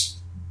cease.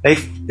 They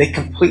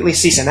completely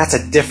cease, and that's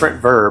a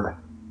different verb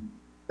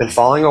than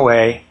falling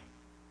away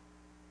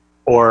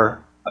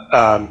or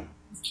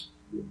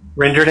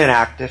rendered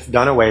inactive,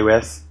 done away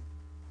with,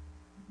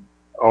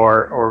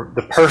 or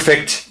the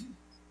perfect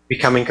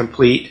becoming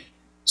complete.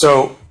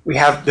 So we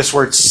have this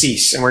word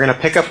cease, and we're going to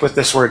pick up with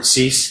this word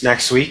cease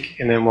next week,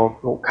 and then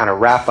we'll kind of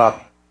wrap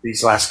up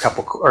these last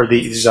couple, or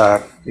these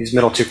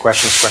middle two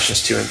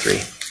questions 2 and 3.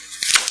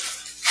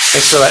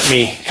 Thanks for letting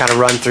me kind of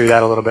run through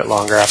that a little bit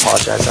longer. I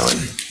apologize, Owen.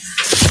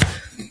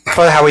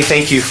 Father, how we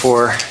thank you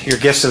for your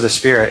gifts of the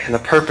Spirit, and the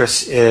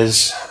purpose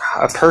is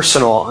a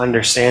personal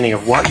understanding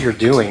of what you're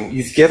doing.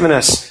 You've given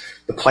us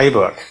the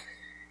playbook,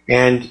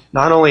 and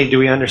not only do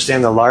we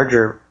understand the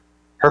larger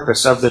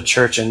purpose of the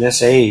church in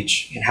this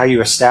age and how you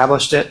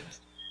established it,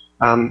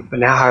 but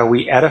now how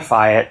we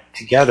edify it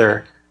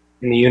together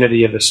in the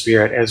unity of the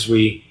Spirit as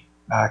we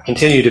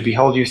continue to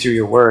behold you through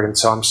your word. And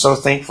so I'm so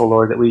thankful,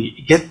 Lord, that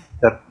we get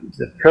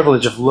the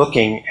privilege of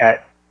looking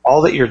at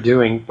all that you're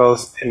doing,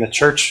 both in the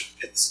church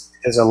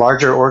as a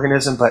larger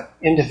organism, but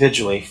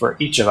individually for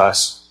each of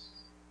us,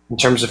 in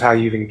terms of how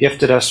you've even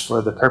gifted us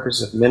for the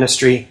purpose of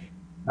ministry,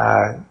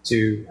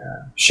 to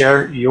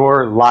share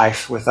your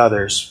life with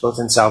others, both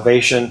in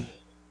salvation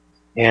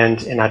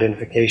and in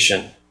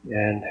identification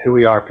and who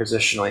we are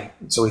positionally.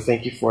 And so we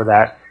thank you for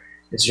that.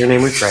 It's in your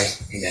name we pray.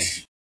 Amen.